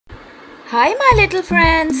Hi my little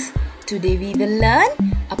friends, today we will learn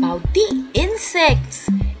about the insects.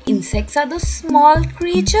 Insects are those small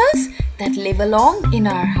creatures that live along in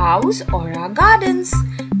our house or our gardens.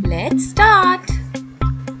 Let's start.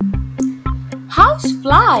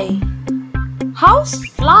 Housefly.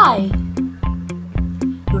 Housefly.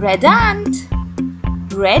 Red ant.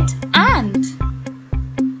 Red ant.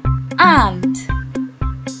 Ant.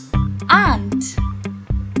 Ant.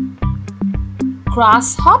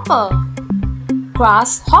 Grasshopper.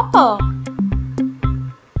 Grasshopper.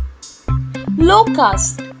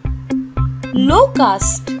 Locust.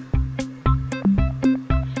 Locust.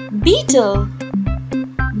 Beetle.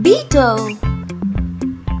 Beetle.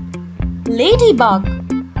 Ladybug.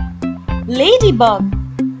 Ladybug.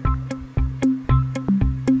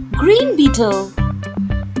 Green beetle.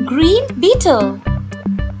 Green beetle.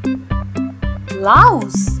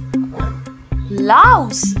 Louse.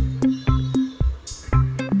 Louse.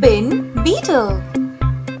 Pin beetle.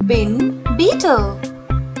 Pin beetle.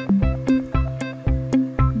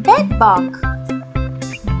 Bedbug.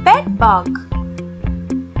 Bedbug.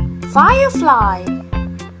 Firefly.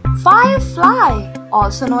 Firefly,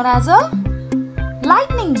 also known as a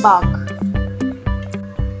lightning bug.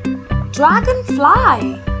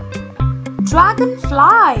 Dragonfly.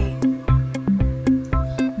 Dragonfly.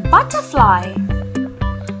 Butterfly.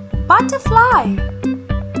 Butterfly.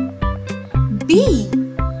 Bee.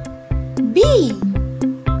 Bee.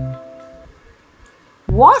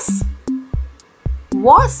 Wasp.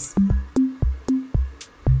 Wasp.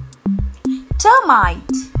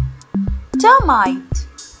 Termite. Termite.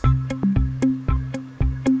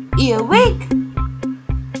 Earwig.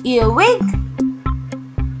 Earwig.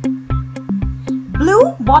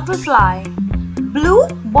 Blue bottlefly. Blue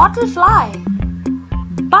bottlefly.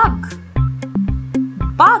 Bug.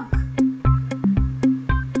 Bug.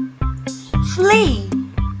 Flea.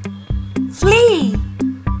 Flea.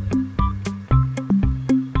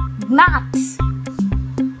 Gnat.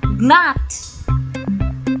 Gnat.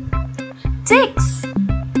 Ticks.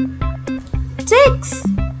 Ticks.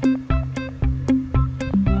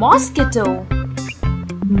 Mosquito.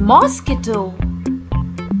 Mosquito.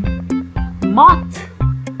 Moth.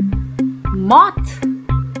 Moth.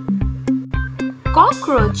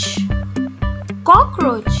 Cockroach.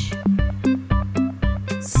 Cockroach.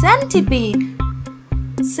 Centipede.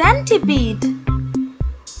 Centipede.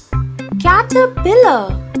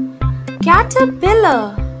 Caterpillar.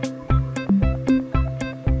 Caterpillar.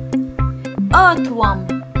 Earthworm.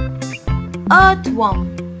 Earthworm.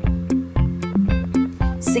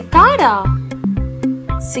 Cicada.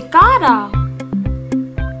 Cicada.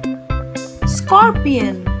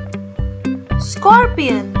 Scorpion.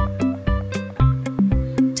 Scorpion.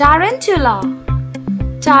 Tarantula.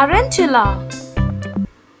 Tarantula.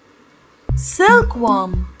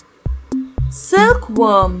 Silkworm.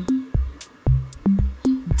 Silkworm.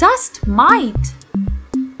 Dustmite.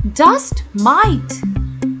 Dustmite.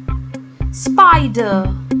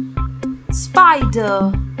 Spider.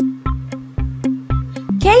 Spider.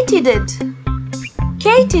 Katydid.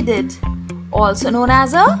 Katydid, also known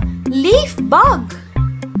as a leaf bug.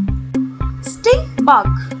 Stink bug.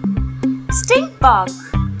 Stink bug.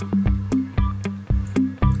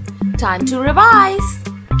 Time to revise.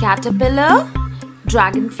 Caterpillar,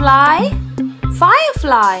 dragonfly,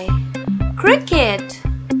 firefly, cricket,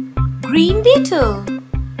 green beetle,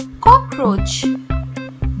 cockroach,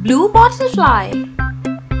 blue butterfly,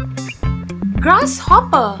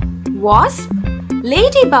 grasshopper, wasp,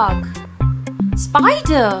 ladybug,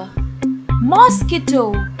 spider,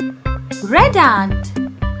 mosquito, red ant,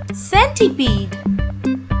 centipede,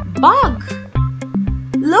 bug,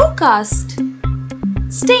 locust,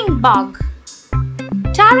 stink bug,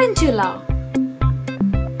 tarantula.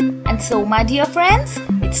 And so my dear friends,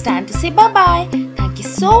 it's time to say bye-bye. Thank you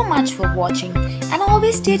so much for watching and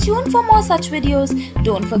always stay tuned for more such videos.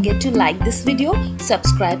 Don't forget to like this video,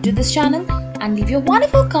 subscribe to this channel and leave your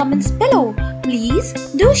wonderful comments below. Please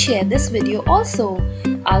do share this video also.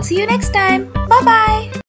 I'll see you next time. Bye-bye.